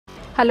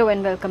Hello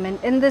and welcome.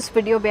 In this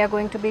video we are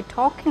going to be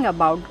talking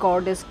about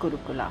Goddess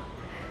Kurukulla.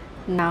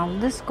 Now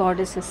this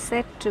goddess is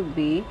said to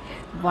be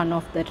one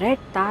of the red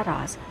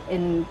taras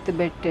in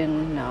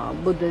Tibetan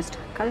Buddhist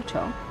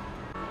culture.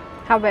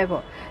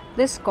 However,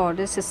 this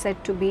goddess is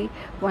said to be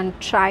one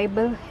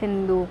tribal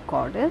Hindu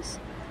goddess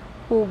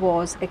who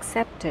was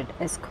accepted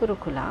as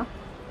Kurukulla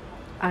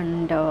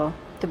under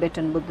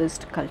Tibetan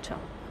Buddhist culture.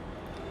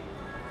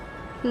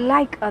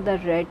 Like other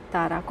red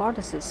tara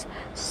goddesses,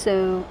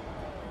 so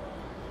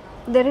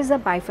there is a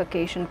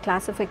bifurcation,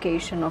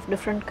 classification of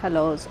different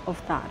colors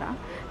of tara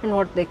and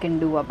what they can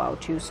do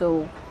about you.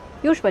 So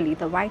usually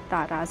the white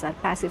taras are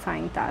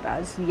pacifying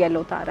taras,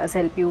 yellow taras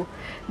help you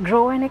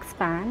grow and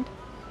expand,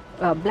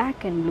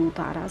 black and blue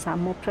taras are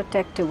more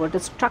protective or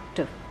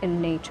destructive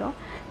in nature,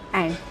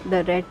 and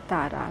the red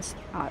taras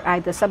are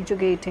either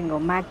subjugating or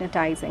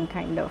magnetizing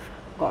kind of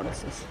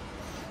goddesses.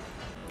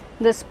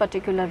 This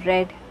particular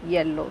red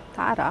yellow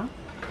tara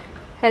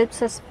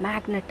helps us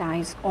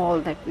magnetize all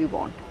that we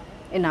want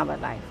in our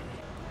life.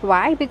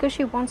 Why? Because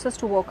she wants us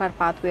to walk our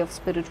pathway of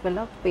spiritual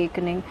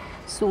awakening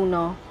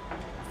sooner,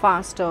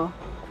 faster,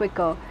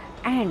 quicker,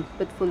 and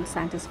with full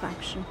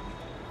satisfaction.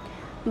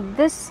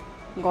 This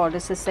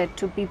goddess is said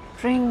to be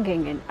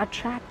bringing in,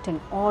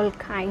 attracting all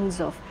kinds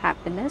of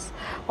happiness,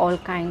 all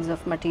kinds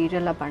of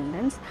material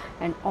abundance,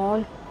 and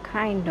all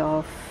kind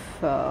of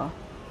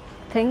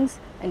things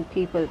and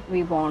people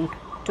we want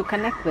to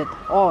connect with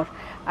or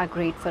are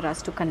great for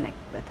us to connect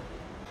with.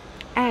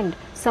 And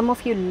some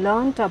of you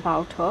learnt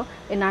about her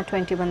in our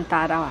 21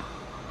 Tara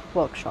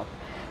workshop.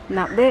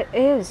 Now there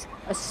is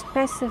a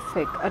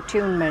specific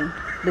attunement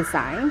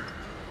designed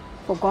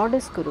for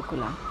Goddess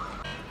Kurukulla.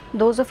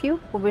 Those of you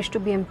who wish to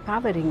be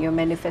empowering your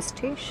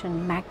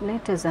manifestation,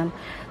 magnetism,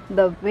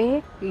 the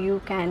way you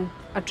can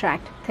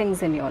attract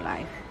things in your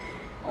life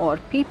or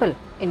people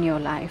in your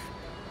life,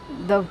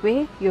 the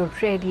way you're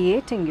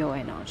radiating your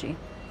energy.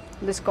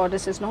 This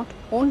goddess is not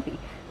only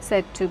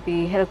said to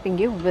be helping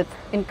you with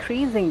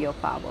increasing your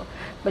power,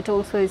 but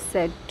also is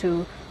said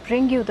to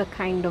bring you the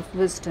kind of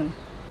wisdom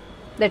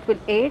that will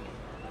aid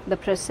the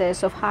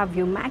process of how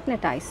you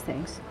magnetize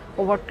things,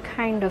 or what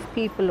kind of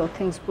people or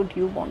things would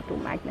you want to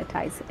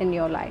magnetize in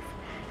your life,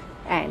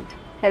 and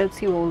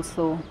helps you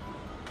also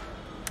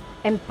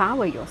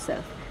empower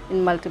yourself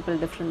in multiple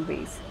different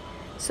ways.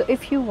 So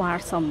if you are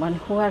someone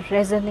who are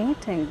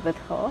resonating with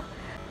her,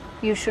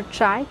 you should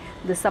try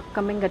this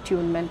upcoming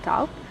attunement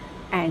out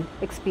and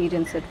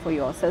experience it for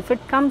yourself.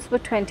 It comes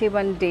with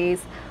 21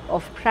 days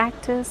of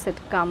practice, it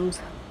comes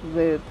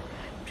with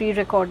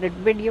pre-recorded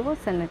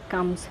videos, and it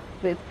comes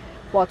with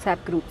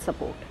WhatsApp group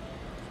support.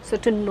 So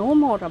to know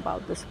more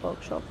about this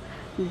workshop,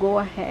 go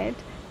ahead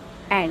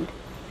and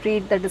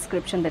read the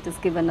description that is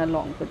given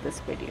along with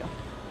this video.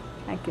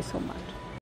 Thank you so much.